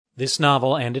This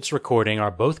novel and its recording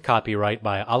are both copyright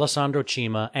by Alessandro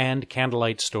Cima and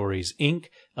Candlelight Stories, Inc.,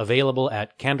 available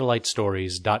at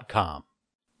candlelightstories.com.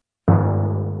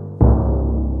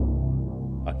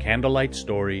 A Candlelight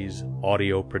Stories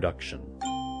audio production.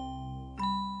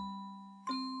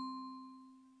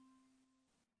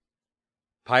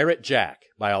 Pirate Jack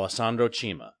by Alessandro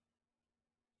Cima.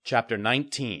 Chapter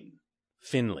 19.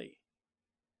 Finley.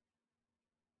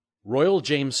 Royal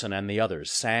Jameson and the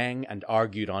others sang and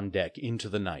argued on deck into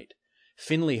the night.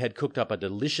 Finley had cooked up a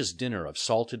delicious dinner of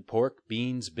salted pork,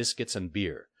 beans, biscuits, and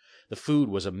beer. The food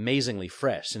was amazingly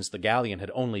fresh, since the galleon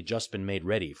had only just been made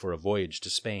ready for a voyage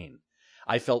to Spain.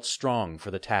 I felt strong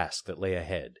for the task that lay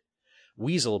ahead.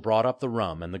 Weasel brought up the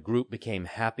rum, and the group became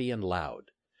happy and loud.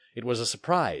 It was a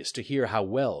surprise to hear how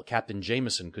well Captain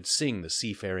Jameson could sing the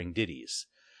seafaring ditties.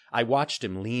 I watched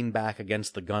him lean back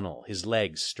against the gunwale, his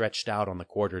legs stretched out on the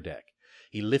quarterdeck.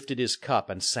 He lifted his cup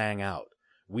and sang out.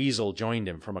 Weasel joined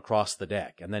him from across the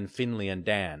deck, and then Finley and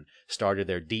Dan started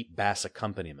their deep bass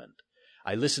accompaniment.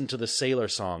 I listened to the sailor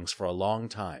songs for a long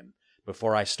time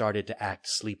before I started to act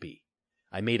sleepy.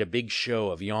 I made a big show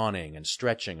of yawning and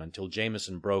stretching until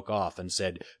Jameson broke off and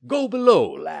said, "Go below,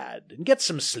 lad, and get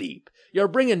some sleep. You're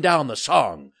bringing down the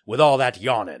song with all that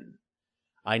yawning."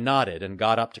 I nodded and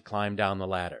got up to climb down the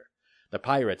ladder. The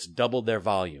pirates doubled their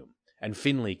volume, and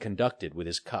Finley conducted with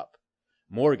his cup.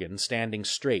 Morgan, standing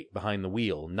straight behind the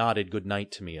wheel, nodded good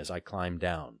night to me as I climbed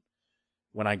down.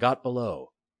 When I got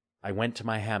below, I went to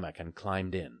my hammock and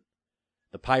climbed in.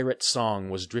 The pirate song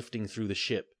was drifting through the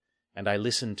ship, and I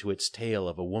listened to its tale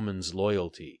of a woman's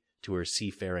loyalty to her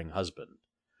seafaring husband.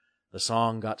 The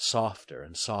song got softer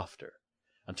and softer,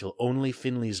 until only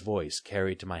Finley's voice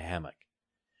carried to my hammock.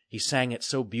 He sang it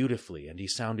so beautifully, and he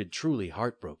sounded truly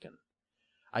heartbroken.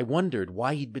 I wondered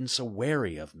why he'd been so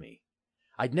wary of me.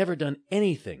 I'd never done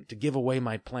anything to give away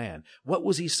my plan. What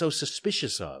was he so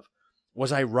suspicious of?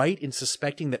 Was I right in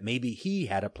suspecting that maybe he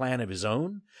had a plan of his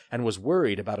own, and was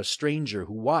worried about a stranger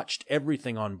who watched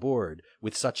everything on board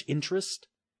with such interest?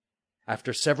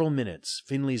 After several minutes,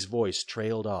 Finley's voice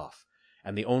trailed off,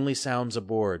 and the only sounds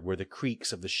aboard were the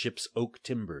creaks of the ship's oak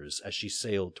timbers as she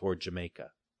sailed toward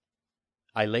Jamaica.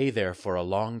 I lay there for a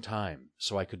long time,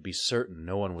 so I could be certain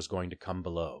no one was going to come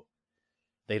below.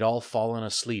 They'd all fallen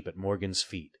asleep at Morgan's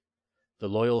feet. The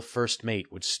loyal first mate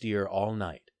would steer all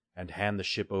night and hand the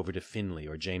ship over to Finley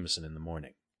or Jameson in the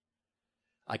morning.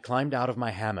 I climbed out of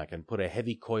my hammock and put a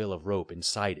heavy coil of rope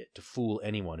inside it to fool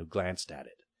anyone who glanced at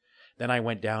it. Then I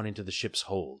went down into the ship's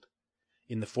hold.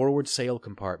 In the forward sail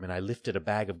compartment I lifted a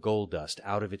bag of gold dust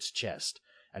out of its chest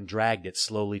and dragged it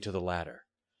slowly to the ladder.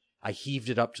 I heaved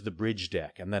it up to the bridge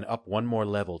deck and then up one more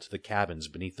level to the cabins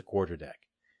beneath the quarterdeck.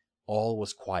 All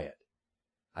was quiet.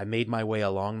 I made my way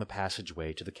along the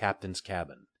passageway to the captain's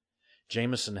cabin.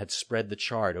 Jameson had spread the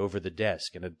chart over the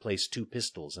desk and had placed 2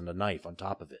 pistols and a knife on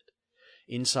top of it.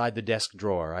 Inside the desk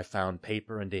drawer I found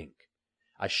paper and ink.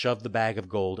 I shoved the bag of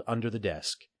gold under the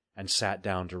desk and sat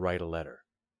down to write a letter.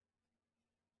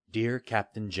 Dear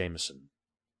Captain Jameson,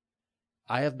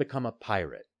 I have become a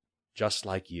pirate, just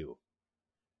like you.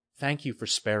 Thank you for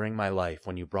sparing my life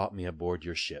when you brought me aboard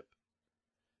your ship.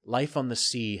 Life on the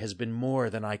sea has been more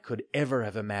than I could ever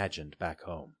have imagined back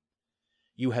home.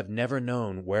 You have never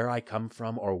known where I come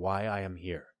from or why I am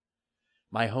here.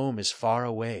 My home is far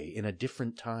away in a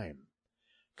different time.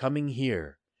 Coming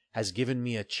here has given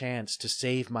me a chance to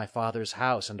save my father's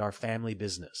house and our family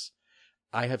business.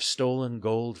 I have stolen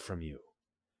gold from you,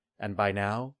 and by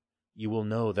now you will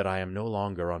know that I am no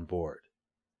longer on board.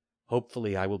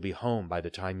 Hopefully I will be home by the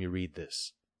time you read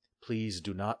this. Please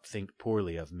do not think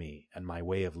poorly of me and my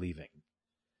way of leaving.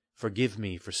 Forgive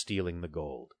me for stealing the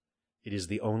gold. It is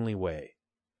the only way.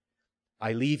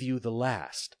 I leave you the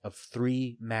last of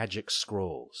 3 magic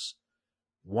scrolls.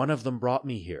 One of them brought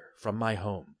me here from my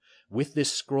home. With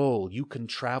this scroll you can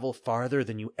travel farther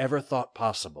than you ever thought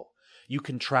possible. You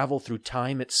can travel through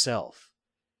time itself.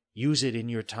 Use it in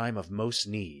your time of most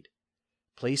need.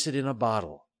 Place it in a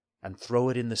bottle and throw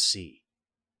it in the sea.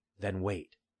 Then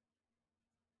wait.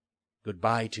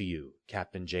 Goodbye to you,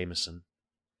 Captain Jameson,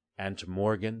 and to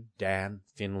Morgan, Dan,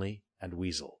 Finley, and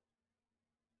Weasel.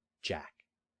 Jack.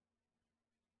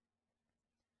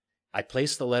 I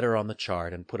placed the letter on the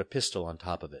chart and put a pistol on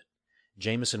top of it.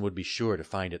 Jameson would be sure to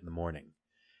find it in the morning.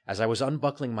 As I was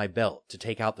unbuckling my belt to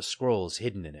take out the scrolls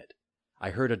hidden in it,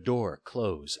 I heard a door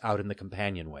close out in the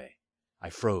companionway. I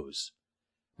froze.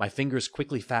 My fingers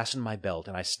quickly fastened my belt,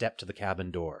 and I stepped to the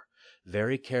cabin door.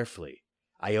 Very carefully,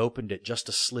 I opened it just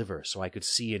a sliver so I could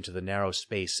see into the narrow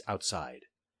space outside.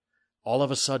 All of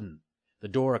a sudden, the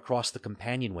door across the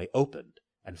companionway opened,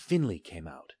 and Finley came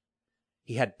out.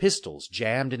 He had pistols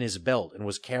jammed in his belt and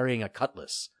was carrying a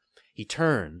cutlass. He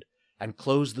turned and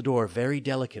closed the door very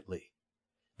delicately.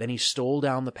 Then he stole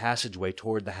down the passageway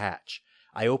toward the hatch.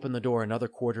 I opened the door another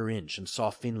quarter-inch and saw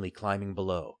Finley climbing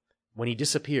below. When he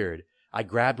disappeared, I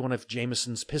grabbed one of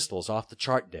Jameson's pistols off the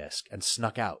chart desk and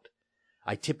snuck out.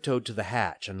 I tiptoed to the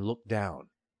hatch and looked down.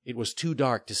 It was too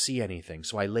dark to see anything,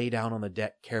 so I lay down on the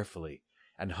deck carefully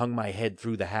and hung my head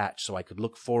through the hatch so I could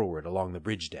look forward along the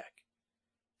bridge deck.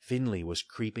 Finley was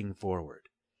creeping forward,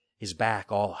 his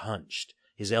back all hunched,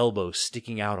 his elbows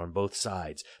sticking out on both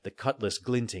sides, the cutlass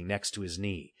glinting next to his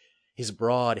knee. His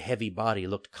broad, heavy body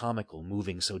looked comical,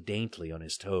 moving so daintily on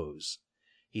his toes.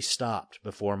 He stopped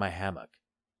before my hammock.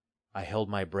 I held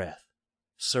my breath,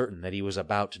 certain that he was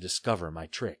about to discover my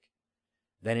trick.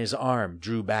 Then his arm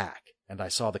drew back, and I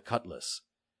saw the cutlass.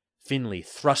 Finley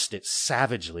thrust it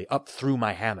savagely up through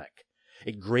my hammock.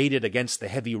 It grated against the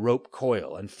heavy rope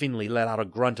coil, and Finley let out a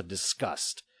grunt of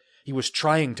disgust. He was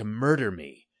trying to murder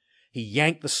me. He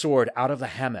yanked the sword out of the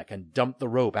hammock and dumped the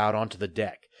rope out onto the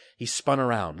deck. He spun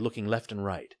around, looking left and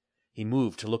right. He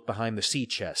moved to look behind the sea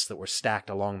chests that were stacked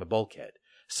along the bulkhead.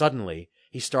 Suddenly,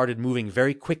 he started moving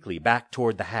very quickly back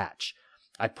toward the hatch.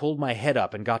 I pulled my head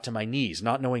up and got to my knees,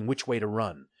 not knowing which way to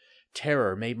run.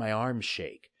 Terror made my arms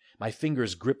shake. My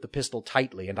fingers gripped the pistol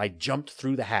tightly, and I jumped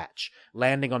through the hatch,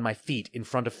 landing on my feet in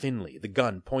front of Finley, the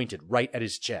gun pointed right at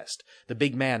his chest. The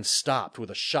big man stopped with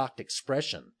a shocked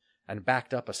expression and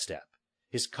backed up a step.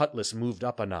 His cutlass moved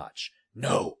up a notch.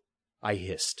 "No," I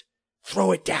hissed.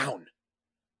 "Throw it down."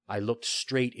 I looked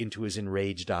straight into his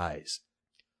enraged eyes.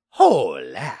 "Oh,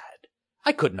 lad,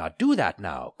 I could not do that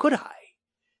now, could I?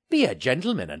 Be a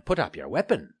gentleman and put up your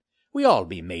weapon. We all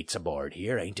be mates aboard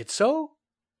here, ain't it so?"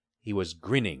 He was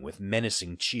grinning with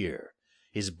menacing cheer,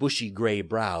 his bushy gray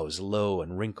brows low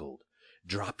and wrinkled.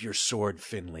 "Drop your sword,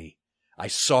 Finley. I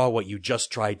saw what you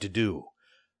just tried to do."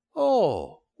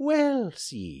 "Oh, well,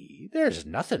 see, there's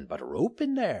nothing but rope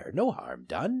in there, no harm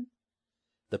done."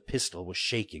 The pistol was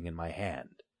shaking in my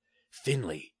hand.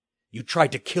 "Finley, you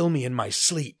tried to kill me in my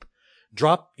sleep.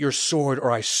 Drop your sword or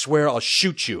I swear I'll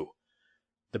shoot you."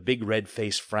 The big red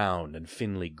face frowned, and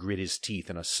Finley grit his teeth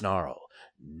in a snarl.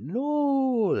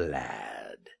 "No,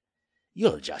 lad.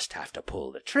 You'll just have to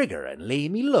pull the trigger and lay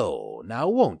me low, now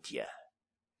won't ye?"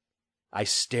 I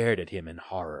stared at him in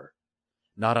horror,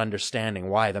 not understanding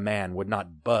why the man would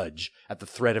not budge at the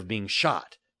threat of being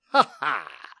shot. "Ha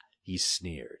ha!" he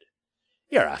sneered.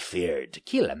 "You're afeard to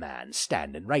kill a man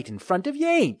standing right in front of ye,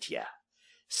 ain't ye?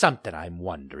 Something I'm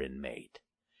wondering, mate.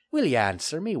 Will ye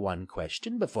answer me one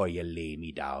question before ye lay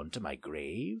me down to my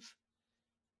grave?"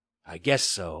 "I guess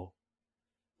so."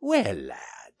 "Well,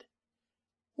 lad,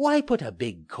 why put a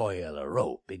big coil of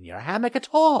rope in your hammock at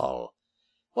all?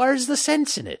 Where's the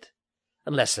sense in it?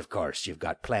 Unless, of course, you've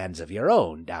got plans of your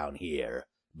own down here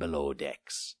below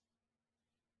decks."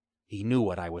 He knew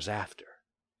what I was after.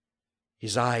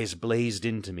 His eyes blazed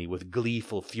into me with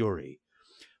gleeful fury.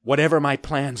 "Whatever my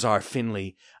plans are,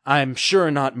 Finley, I'm sure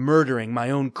not murdering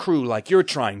my own crew like you're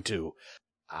trying to."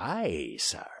 "Aye,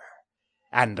 sir.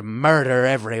 And murder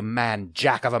every man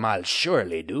jack of 'em I'll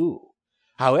surely do.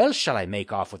 How else shall I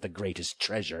make off with the greatest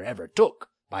treasure ever took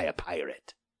by a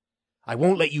pirate?" "I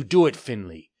won't let you do it,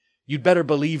 Finley. You'd better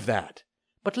believe that."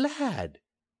 "But, lad,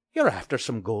 you're after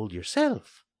some gold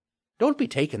yourself. Don't be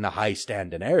taking the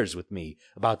high-standing airs with me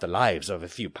about the lives of a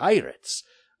few pirates.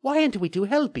 Why ain't we to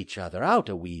help each other out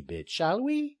a wee bit, shall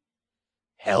we?"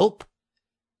 "Help?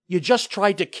 You just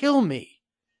tried to kill me."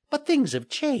 "But things have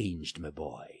changed, my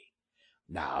boy.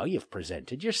 Now you've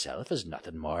presented yourself as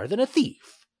nothing more than a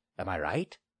thief. Am I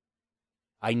right?"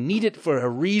 "I need it for a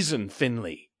reason,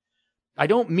 Finley. I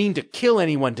don't mean to kill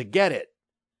anyone to get it."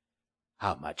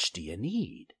 "How much do you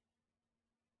need?"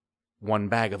 "1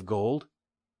 bag of gold."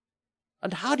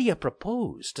 "And how do you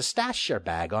propose to stash your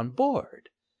bag on board,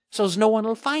 so's no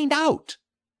one'll find out?"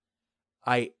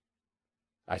 I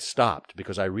stopped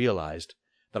because I realized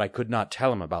that I could not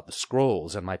tell him about the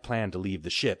scrolls and my plan to leave the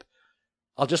ship.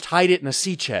 "I'll just hide it in a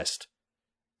sea chest."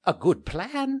 "A good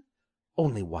plan.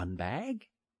 Only 1 bag?"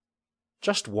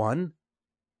 "Just 1.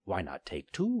 Why not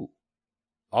take 2?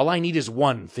 All I need is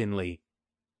 1, Finley."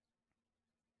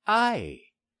 "Aye.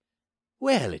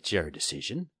 Well, it's your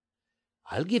decision.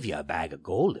 I'll give you a bag of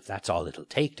gold if that's all it'll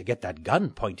take to get that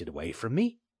gun pointed away from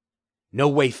me." "No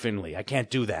way, Finley. I can't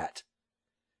do that."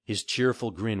 His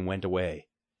cheerful grin went away,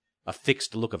 a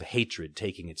fixed look of hatred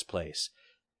taking its place.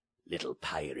 "Little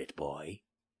pirate boy,"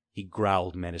 he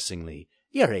growled menacingly,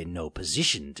 "you're in no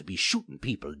position to be shooting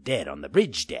people dead on the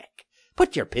bridge deck.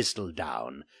 Put your pistol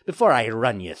down before I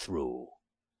run you through."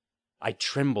 I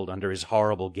trembled under his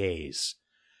horrible gaze.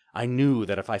 I knew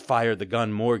that if I fired the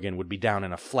gun, Morgan would be down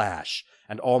in a flash,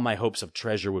 and all my hopes of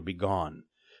treasure would be gone.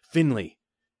 "Finley,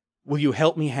 will you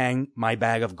help me hang my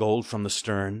bag of gold from the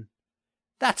stern?"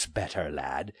 "That's better,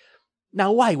 lad.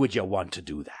 Now why would you want to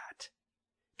do that?"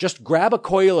 "Just grab a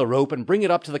coil of rope and bring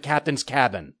it up to the captain's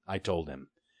cabin," I told him.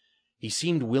 He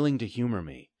seemed willing to humor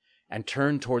me, and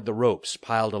turned toward the ropes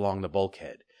piled along the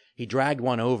bulkhead. He dragged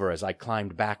one over as I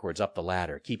climbed backwards up the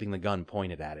ladder, keeping the gun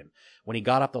pointed at him. When he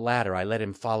got up the ladder, I let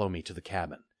him follow me to the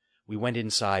cabin. We went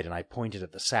inside, and I pointed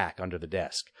at the sack under the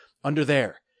desk. "Under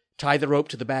there. Tie the rope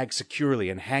to the bag securely,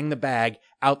 and hang the bag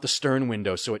out the stern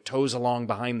window so it tows along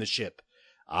behind the ship."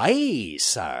 "Aye,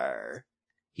 sir,"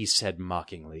 he said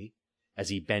mockingly, as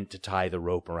he bent to tie the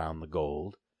rope around the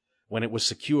gold. When it was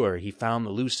secure, he found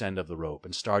the loose end of the rope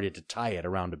and started to tie it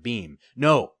around a beam.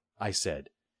 "No," I said.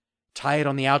 "Tie it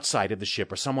on the outside of the ship,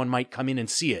 or someone might come in and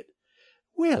see it."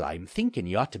 "Well, I'm thinking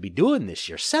you ought to be doing this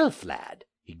yourself, lad,"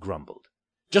 he grumbled.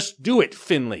 "Just do it,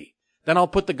 Finley. Then I'll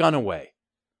put the gun away."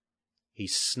 He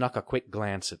snuck a quick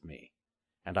glance at me,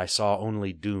 and I saw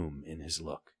only doom in his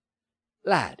look.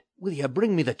 "Lad, will you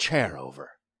bring me the chair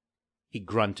over?" he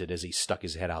grunted as he stuck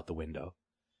his head out the window.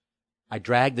 I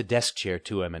dragged the desk chair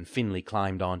to him, and Finley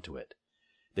climbed onto it.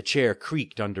 The chair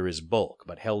creaked under his bulk,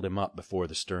 but held him up before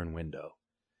the stern window.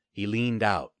 He leaned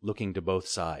out, looking to both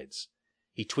sides.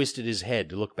 He twisted his head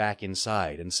to look back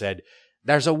inside and said,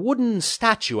 "There's a wooden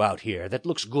statue out here that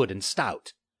looks good and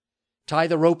stout." "Tie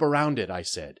the rope around it," I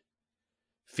said.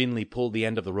 Finley pulled the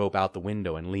end of the rope out the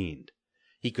window and leaned.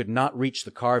 He could not reach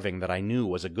the carving that I knew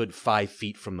was a good 5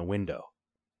 feet from the window.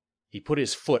 He put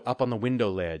his foot up on the window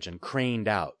ledge and craned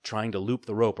out, trying to loop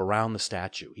the rope around the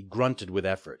statue. He grunted with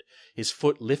effort. His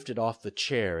foot lifted off the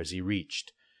chair as he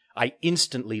reached. I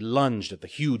instantly lunged at the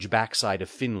huge backside of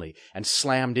Finley and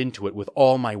slammed into it with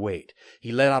all my weight.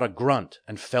 He let out a grunt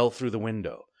and fell through the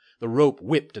window. The rope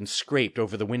whipped and scraped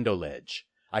over the window ledge.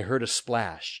 I heard a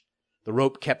splash. The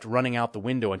rope kept running out the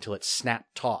window until it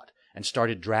snapped taut and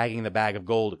started dragging the bag of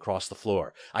gold across the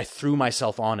floor. I threw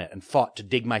myself on it and fought to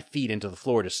dig my feet into the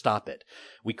floor to stop it.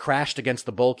 We crashed against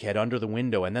the bulkhead under the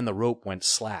window, and then the rope went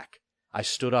slack. I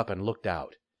stood up and looked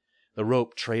out. The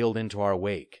rope trailed into our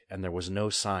wake, and there was no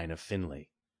sign of Finley.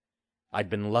 I'd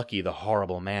been lucky the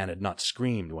horrible man had not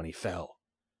screamed when he fell.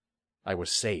 I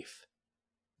was safe.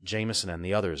 Jameson and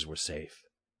the others were safe.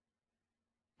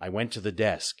 I went to the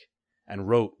desk and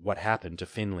wrote what happened to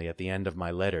Finley at the end of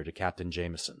my letter to Captain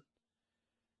Jameson.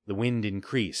 The wind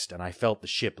increased, and I felt the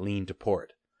ship lean to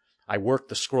port. I worked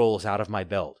the scrolls out of my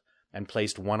belt and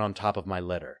placed one on top of my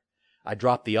letter. I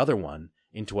dropped the other one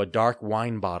into a dark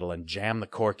wine bottle and jammed the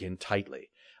cork in tightly.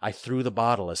 I threw the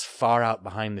bottle as far out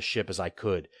behind the ship as I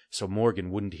could so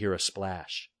Morgan wouldn't hear a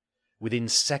splash. Within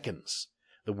seconds,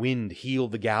 the wind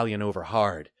heeled the galleon over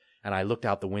hard, and I looked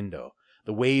out the window.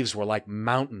 The waves were like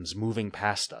mountains moving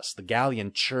past us. The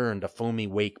galleon churned a foamy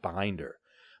wake behind her.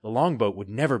 The longboat would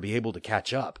never be able to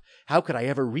catch up. How could I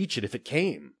ever reach it if it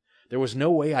came? There was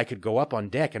no way I could go up on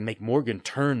deck and make Morgan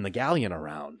turn the galleon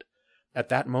around. At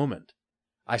that moment,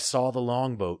 I saw the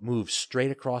longboat move straight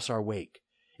across our wake,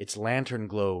 its lantern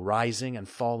glow rising and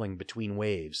falling between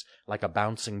waves like a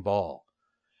bouncing ball.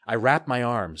 I wrapped my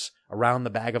arms around the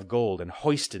bag of gold and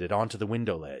hoisted it onto the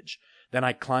window ledge. Then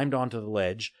I climbed onto the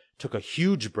ledge, took a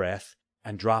huge breath,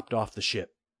 and dropped off the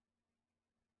ship.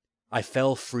 I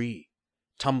fell free,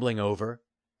 tumbling over,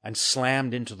 and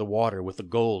slammed into the water with the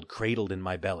gold cradled in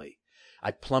my belly.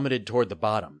 I plummeted toward the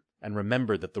bottom and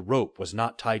remembered that the rope was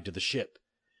not tied to the ship.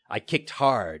 I kicked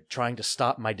hard, trying to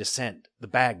stop my descent. The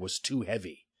bag was too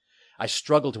heavy. I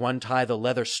struggled to untie the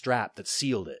leather strap that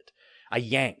sealed it. I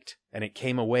yanked, and it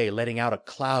came away, letting out a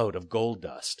cloud of gold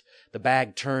dust. The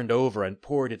bag turned over and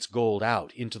poured its gold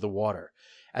out into the water.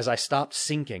 As I stopped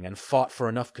sinking and fought for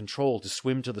enough control to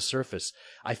swim to the surface,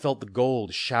 I felt the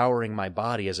gold showering my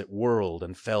body as it whirled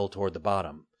and fell toward the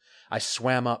bottom. I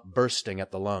swam up, bursting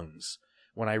at the lungs.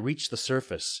 When I reached the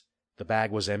surface, the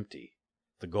bag was empty.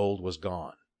 The gold was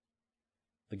gone.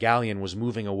 The galleon was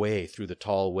moving away through the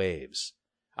tall waves.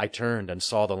 I turned and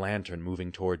saw the lantern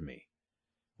moving toward me.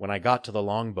 When I got to the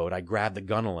longboat, I grabbed the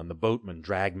gunwale and the boatman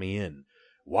dragged me in.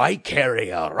 "Why carry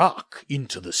a rock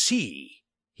into the sea?"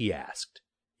 he asked.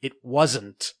 "It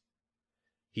wasn't."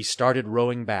 He started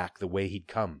rowing back the way he'd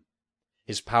come.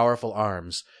 His powerful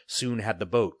arms soon had the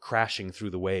boat crashing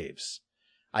through the waves.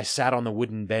 I sat on the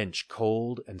wooden bench,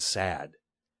 cold and sad.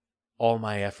 All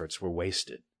my efforts were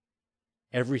wasted.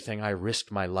 Everything I risked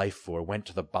my life for went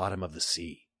to the bottom of the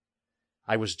sea.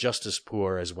 I was just as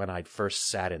poor as when I'd first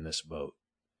sat in this boat.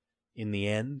 In the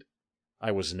end,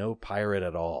 I was no pirate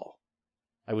at all.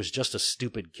 I was just a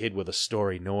stupid kid with a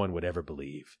story no one would ever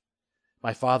believe.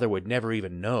 My father would never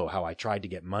even know how I tried to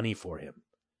get money for him.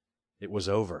 It was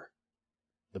over.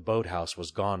 The boathouse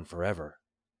was gone forever.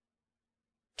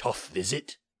 Tough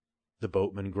visit? The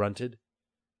boatman grunted.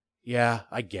 Yeah,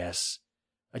 I guess.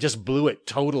 I just blew it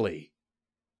totally.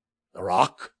 The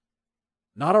rock?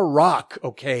 Not a rock,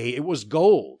 okay, it was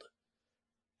gold.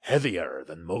 Heavier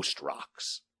than most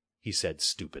rocks, he said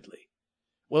stupidly.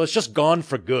 Well, it's just gone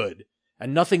for good,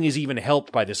 and nothing is even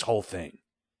helped by this whole thing.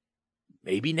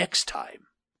 Maybe next time.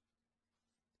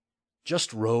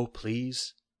 Just row,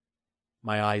 please.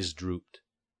 My eyes drooped.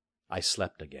 I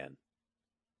slept again.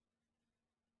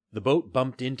 The boat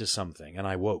bumped into something, and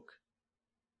I woke.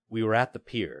 We were at the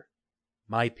pier.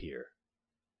 My pier.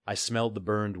 I smelled the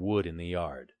burned wood in the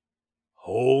yard.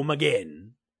 Home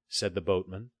again, said the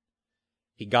boatman.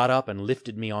 He got up and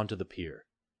lifted me onto the pier.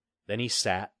 Then he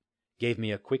sat, gave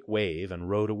me a quick wave, and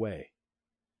rowed away.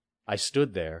 I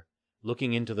stood there,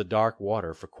 looking into the dark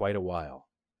water for quite a while.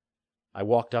 I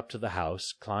walked up to the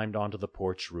house, climbed onto the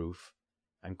porch roof,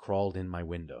 and crawled in my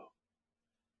window.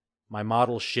 My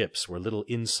model ships were little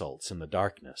insults in the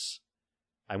darkness.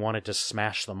 I wanted to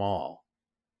smash them all.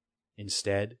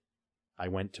 Instead, I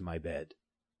went to my bed.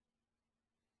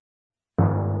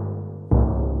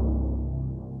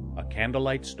 A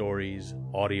Candlelight Stories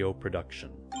audio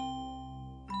production.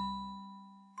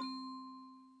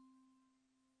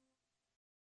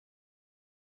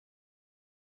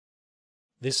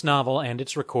 This novel and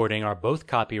its recording are both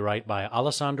copyright by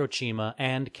Alessandro Cima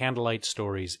and Candlelight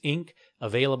Stories, Inc.,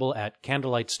 available at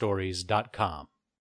candlelightstories.com.